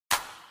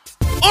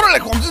Órale,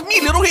 Holmes, it's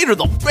me, Little Hater,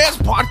 the best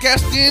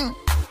podcast in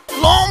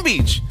Long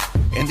Beach.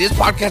 And this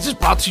podcast is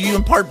brought to you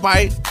in part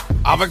by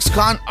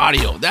AvexCon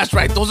Audio. That's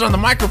right, those are the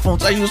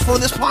microphones I use for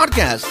this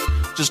podcast.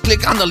 Just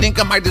click on the link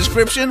in my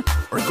description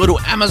or go to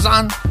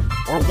Amazon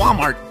or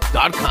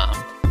Walmart.com.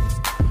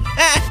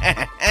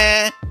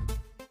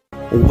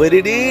 What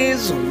it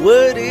is.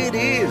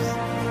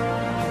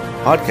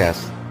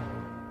 Podcast.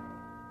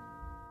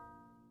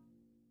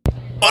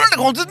 Órale,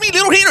 Holmes, it's me,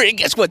 Little Hater. And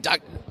guess what,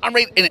 Doc? I'm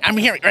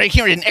right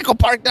here in Echo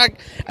Park, Doc.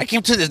 I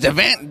came to this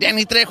event.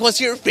 Danny Trejo is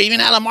here.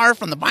 Fabian Alamar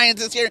from the Mayans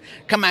is here.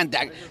 Come on,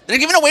 Doc. They're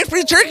giving away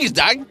free turkeys,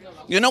 Doc.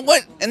 You know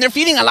what? And they're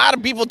feeding a lot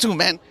of people too,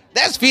 man.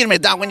 That's feeding me,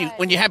 Doc.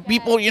 When you have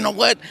people, you know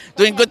what,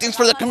 doing good things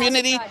for the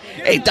community.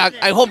 Hey, Doc,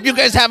 I hope you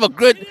guys have a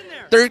good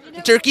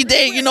turkey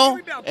day, you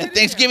know, and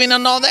Thanksgiving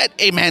and all that.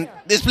 Hey, man,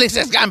 this place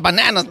has gotten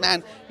bananas,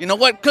 man. You know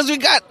what? Because we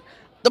got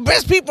the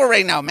best people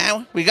right now,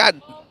 man. We got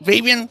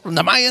Fabian from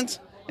the Mayans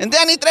and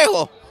Danny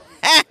Trejo.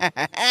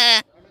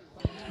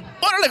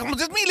 Órale,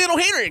 it's me, Little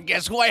Hater, and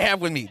guess who I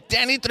have with me?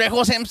 Danny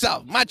Trejo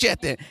himself,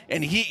 Machete,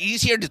 and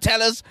he's here to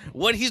tell us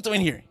what he's doing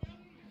here.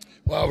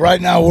 Well,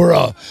 right now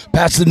we're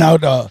passing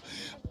out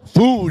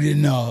food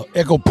in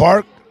Echo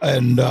Park,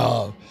 and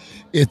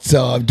it's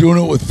doing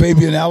it with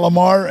Fabian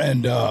Alamar,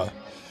 and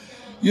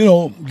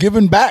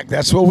giving back.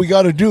 That's what we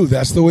got to do.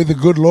 That's the way the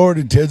good Lord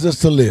intends us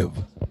to live.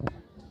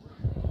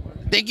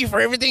 Thank you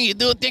for everything you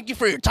do. Thank you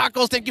for your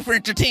tacos. Thank you for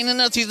entertaining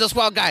us. He's a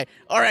swell guy.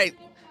 All right,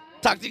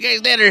 talk to you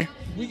guys later.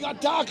 We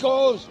got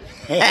tacos.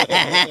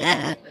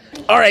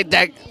 All right,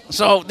 Dak.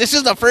 So this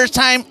is the first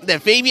time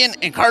that Fabian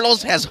and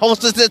Carlos has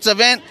hosted this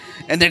event,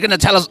 and they're going to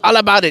tell us all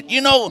about it.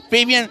 You know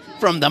Fabian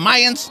from the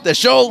Mayans, the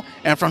show,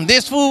 and from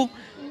this fool.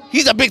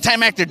 He's a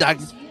big-time actor, Doc.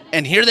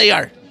 And here they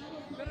are.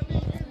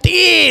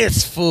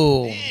 This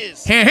fool.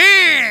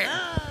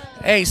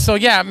 Hey, so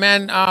yeah,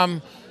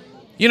 man,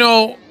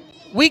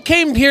 we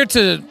came here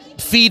to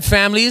feed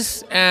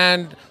families,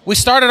 and we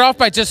started off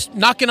by just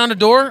knocking on the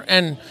door,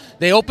 and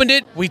they opened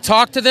it. We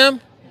talked to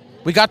them.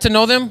 We got to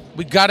know them.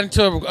 We got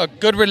into a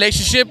good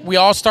relationship. We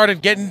all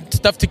started getting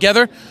stuff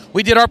together.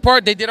 We did our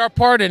part. They did our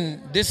part,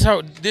 and this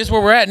is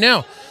where we're at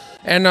now.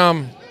 And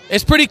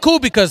it's pretty cool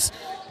because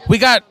we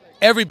got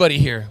everybody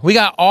here. We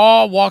got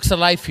all walks of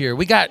life here.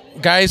 We got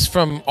guys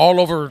from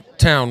all over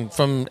town,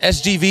 from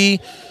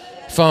SGV,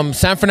 from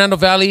San Fernando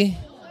Valley,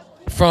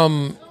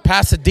 from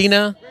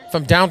Pasadena,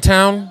 from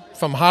downtown,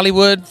 from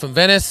Hollywood, from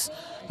Venice.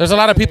 There's a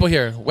lot of people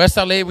here. West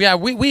LA, yeah,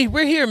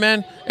 we're here,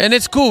 man, and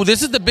it's cool.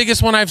 This is the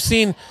biggest one I've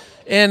seen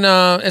in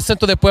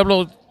Centro de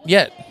Pueblo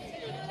yet.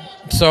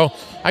 So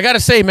I gotta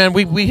say, man,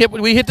 we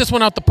hit this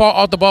one out the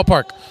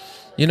ballpark.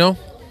 You know,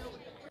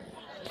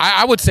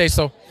 I would say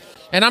so,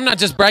 and I'm not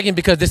just bragging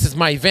because this is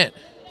my event,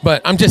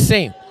 but I'm just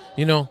saying,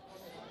 you know,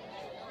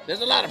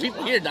 there's a lot of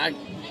people here, Doc.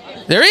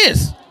 There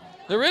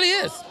really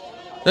is.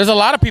 There's a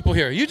lot of people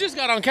here. You just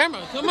got on camera.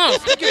 Come on.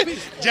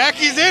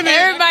 Jackie's in it.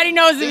 Everybody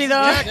knows me,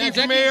 though. Jackie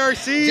from ARC.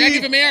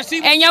 Jackie from ARC.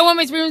 And Young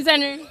Women's Freedom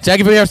Center.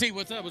 Jackie from ARC.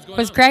 What's up? What's going on?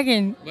 What's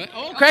cracking?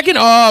 Cracking?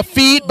 Oh,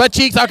 feet, butt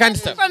cheeks, all kinds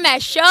of stuff. From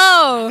that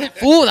show.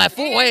 Fool,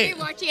 wait.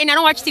 And I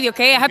don't watch TV,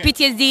 okay? I have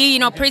PTSD. You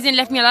know, prison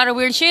left me a lot of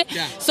weird shit.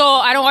 Yeah. So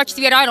I don't watch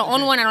TV at all. I don't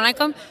own one. I don't like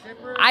them.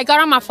 I got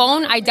on my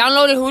phone. I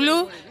downloaded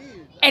Hulu.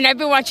 And I've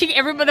been watching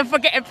every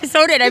motherfucking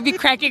episode, and I'd be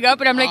cracking up,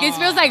 and I'm like, this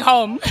feels like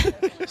home.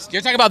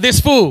 You're talking about this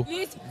fool.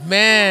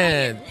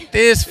 Man,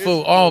 this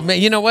fool. Oh,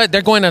 man, you know what?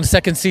 They're going on the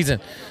second season.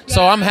 Yeah,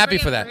 so I'm happy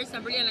for that.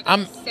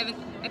 I'm 7th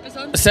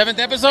episode. 7th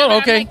episode?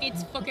 Okay. Like,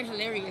 it's fucking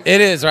hilarious. It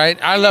is, right?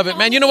 I love it.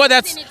 Man, you know what?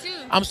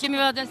 I'm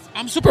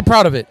super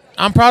proud of it.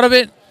 I'm proud of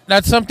it.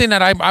 That's something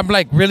that I'm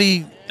like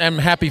really am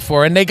happy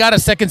for. And they got a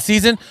second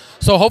season,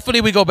 so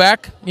hopefully we go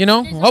back, you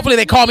know? Hopefully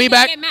they call me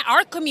back.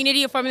 Our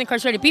community of formerly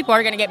incarcerated people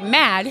are going to get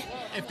mad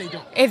if they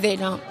don't.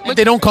 If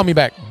they don't call me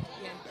back.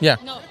 Yeah.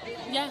 No,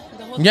 yeah.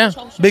 The whole yeah,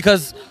 show.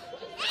 because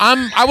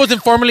I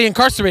wasn't formerly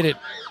incarcerated,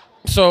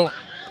 so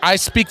I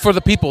speak for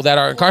the people that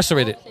are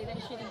incarcerated.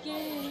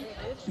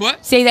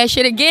 What? Say that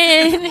shit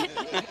again.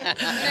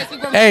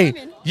 Hey,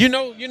 you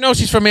know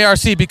she's from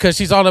ARC because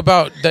she's all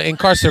about the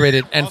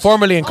incarcerated and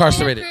formerly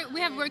incarcerated.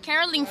 We're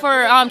caroling for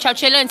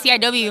Chowchilla and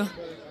CIW.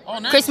 Oh,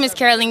 nice. Christmas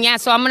caroling, yeah.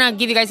 So I'm gonna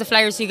give you guys a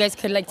flyer so you guys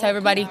could tell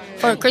everybody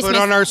for Christmas.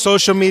 Put on our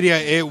social media,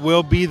 it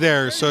will be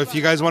there. So if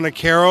you guys want to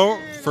carol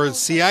for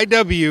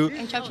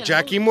CIW,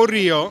 Jackie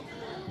Murillo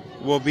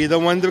will be the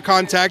one to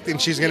contact, and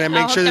she's gonna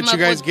make sure that you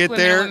guys get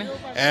there.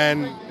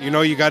 And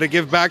you got to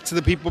give back to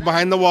the people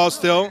behind the wall.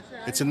 Still,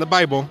 it's in the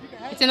Bible.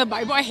 It's in the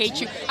Bible. I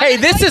hate you. Hey,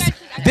 this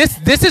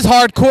is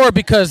hardcore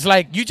because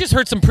you just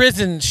heard some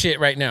prison shit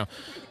right now.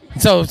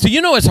 So it's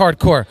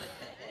hardcore.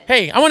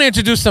 Hey, I want to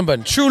introduce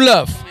somebody. True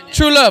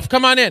Love,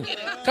 come on in.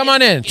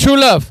 True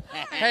Love.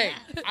 Hey,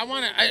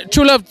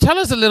 True Love, tell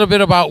us a little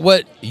bit about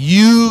what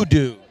you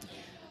do.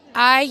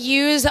 I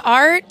use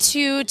art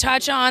to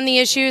touch on the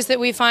issues that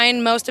we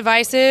find most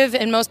divisive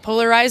and most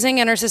polarizing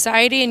in our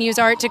society, and use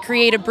art to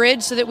create a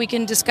bridge so that we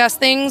can discuss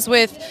things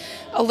with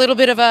a little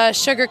bit of a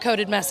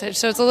sugar-coated message.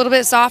 So it's a little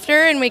bit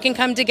softer, and we can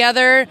come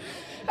together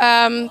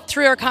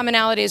through our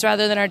commonalities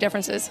rather than our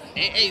differences.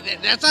 Hey,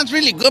 that sounds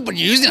really good, but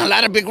you're using a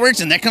lot of big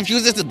words, and that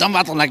confuses the dumb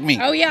vato like me.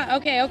 Oh, yeah.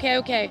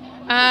 Okay.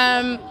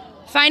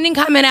 Finding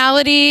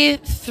commonality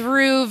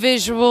through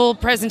visual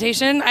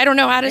presentation. I don't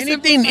know how to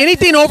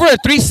anything over a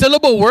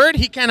 3-syllable word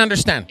he can't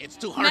understand. It's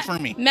too hard for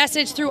me.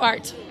 Message through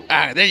art.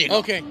 There you go.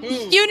 Okay.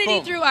 Unity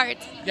through art.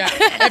 Yeah.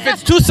 If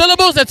it's 2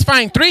 syllables, that's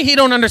fine. 3, he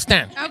don't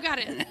understand. Oh, got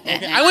it.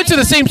 Okay. I went to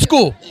the same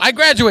school. I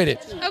graduated.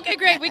 Okay,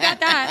 great. We got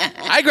that.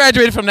 I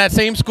graduated from that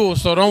same school,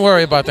 so don't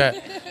worry about that.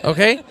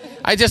 Okay?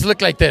 I just look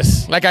like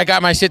this. Like I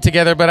got my shit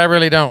together, but I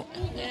really don't.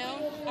 You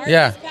know, art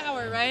Yeah. is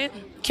power, right?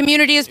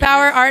 Community is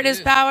power. Art is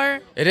power.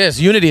 It is.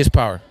 Unity is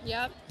power.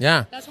 Yep.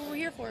 Yeah. That's what we're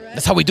here for, right?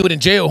 That's how we do it in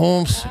jail,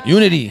 Holmes.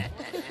 Unity.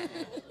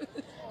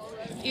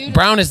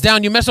 Brown is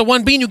down. You mess with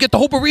one bean, you get the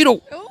whole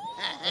burrito. Ooh.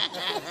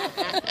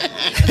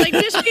 Like,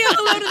 dish me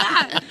a load of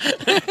that.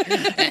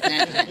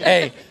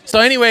 Hey, so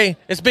anyway,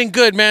 it's been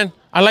good, man.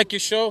 I like your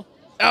show.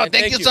 Oh,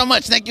 thank you so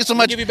much. Thank you so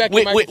much. Give you back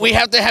your microphone. We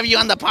have to have you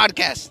on the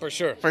podcast. For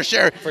sure. For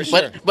sure.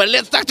 But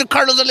let's talk to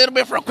Carlos a little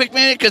bit for a quick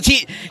minute, because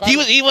he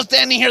was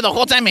standing here the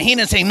whole time and he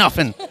didn't say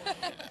nothing.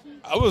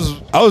 I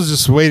was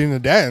just waiting to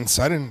dance.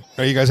 I didn't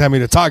know you guys had me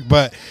to talk,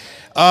 but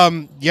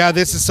yeah,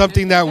 this is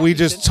something that we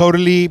just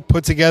totally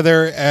put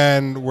together,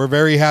 and we're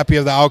very happy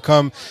of the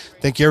outcome.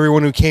 Thank you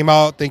everyone who came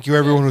out. Thank you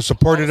everyone who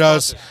supported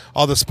us.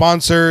 All the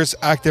sponsors,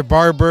 Active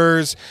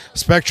Barbers,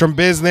 Spectrum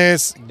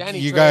Business,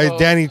 you guys,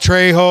 Danny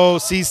Trejo,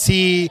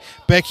 CC,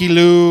 Becky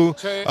Lou,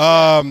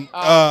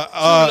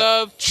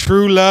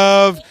 True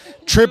Love,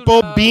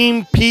 Triple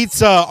Beam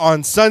Pizza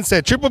on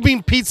Sunset. Triple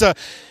Beam Pizza.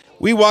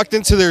 We walked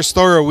into their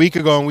store a week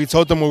ago and we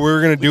told them what we were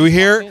going to do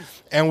here.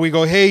 And we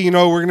go, hey, you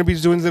know, we're going to be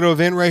doing a little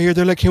event right here.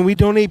 They're like, can we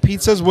donate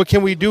pizzas? What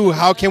can we do?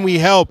 How can we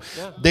help?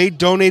 Yeah. They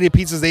donated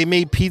pizzas. They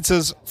made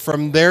pizzas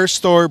from their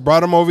store, brought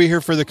them over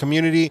here for the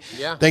community.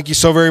 Yeah. Thank you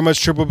so very much,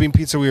 Triple Bean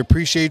Pizza. We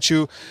appreciate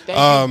you.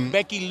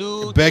 Thank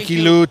you, Becky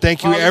Lou.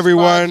 Thank you,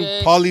 everyone.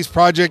 Paulie's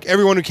Project.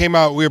 Everyone who came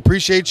out. We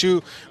appreciate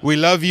you. We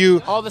love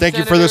you. Thank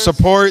you for the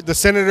support. The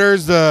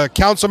senators, the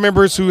council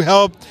members who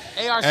helped.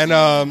 ARC.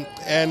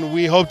 And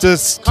we hope to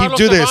keep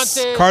doing this.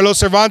 Carlos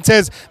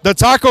Cervantes, the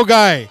taco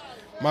guy.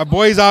 My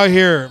boy's out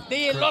here.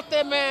 The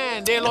elote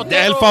man. The elotero.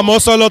 El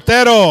famoso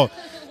elotero.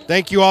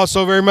 Thank you all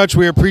so very much.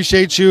 We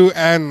appreciate you,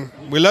 and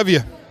we love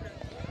you.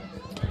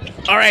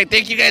 All right.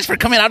 Thank you guys for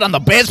coming out on the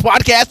best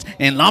podcast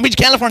in Long Beach,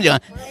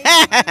 California.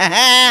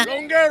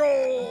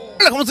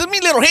 Look, me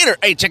little hater.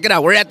 Hey, check it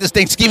out. We're at this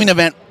Thanksgiving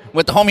event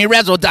with the homie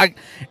Rezo, dog,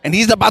 and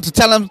he's about to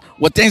tell him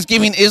what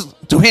Thanksgiving is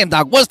to him,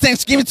 dog. What's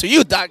Thanksgiving to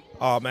you, dog?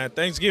 Oh, man,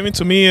 Thanksgiving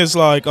to me is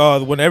like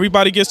when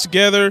everybody gets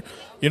together,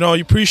 you know,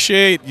 you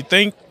appreciate, you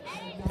thank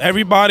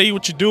everybody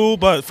what you do,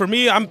 but for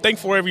me, I'm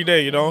thankful every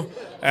day, you know.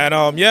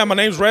 And yeah, my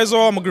name's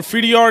Rezo. I'm a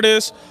graffiti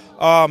artist.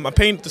 I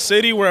paint the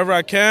city wherever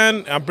I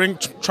can. I'm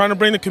trying to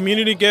bring the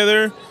community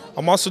together.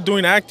 I'm also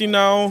doing acting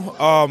now.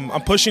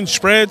 I'm pushing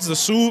Spreads, the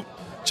soup.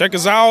 Check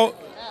us out,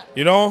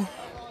 you know.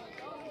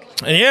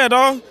 And yeah,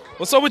 dog,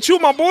 what's up with you,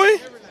 my boy?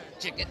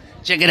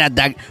 Check it out,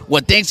 dog.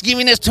 What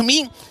Thanksgiving is to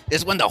me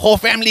is when the whole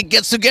family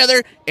gets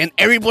together and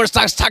everybody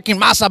starts talking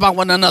masa about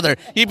one another.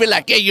 He'd be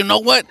like, hey, you know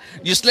what?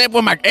 You slept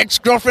with my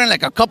ex-girlfriend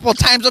like a couple of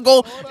times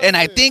ago, and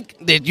I think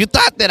that you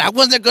thought that I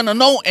wasn't going to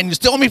know, and you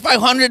still owe me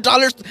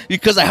 $500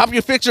 because I helped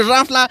you fix your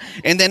ranfla.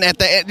 And then at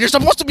the end, you're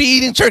supposed to be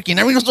eating turkey, and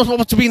everyone's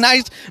supposed to be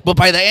nice, but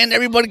by the end,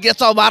 everybody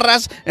gets all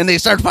barras, and they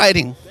start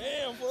fighting.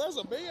 Damn, well, that's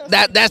a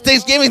big That's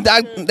Thanksgiving,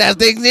 dog. That's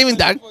Thanksgiving,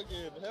 dog.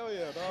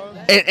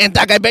 And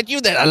dog, I bet you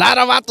that a lot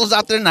of vatos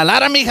out there and a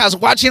lot of mijas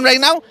watching right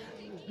now,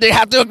 they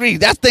have to agree.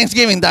 That's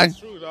Thanksgiving, dog.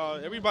 True,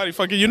 dog. Everybody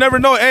fucking, you never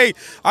know. Hey,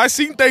 I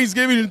seen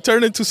Thanksgiving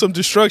turn into some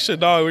destruction,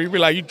 dog. Where you be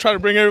like, you try to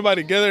bring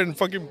everybody together and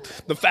fucking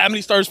the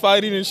family starts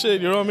fighting and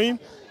shit. You know what I mean?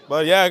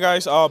 But yeah,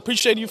 guys,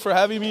 appreciate you for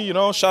having me. You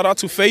know, shout out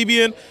to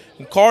Fabian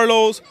and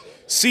Carlos,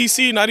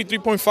 CC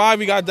 93.5.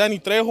 We got Danny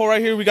Trejo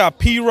right here. We got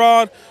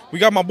P-Rod. We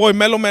got my boy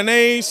Melo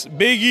Mayans,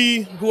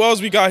 Biggie. Who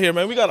else we got here,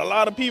 man? We got a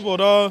lot of people,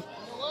 dog.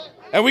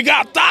 And we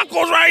got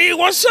tacos right here.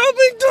 What's up,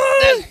 big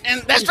dog?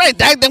 And that's right,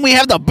 dog. Then we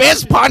have the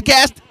best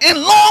podcast in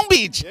Long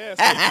Beach. Yes,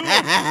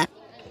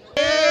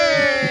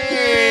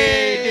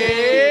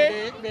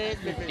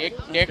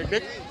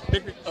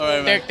 All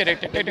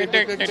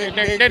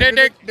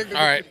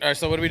right,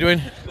 so what are we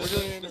doing?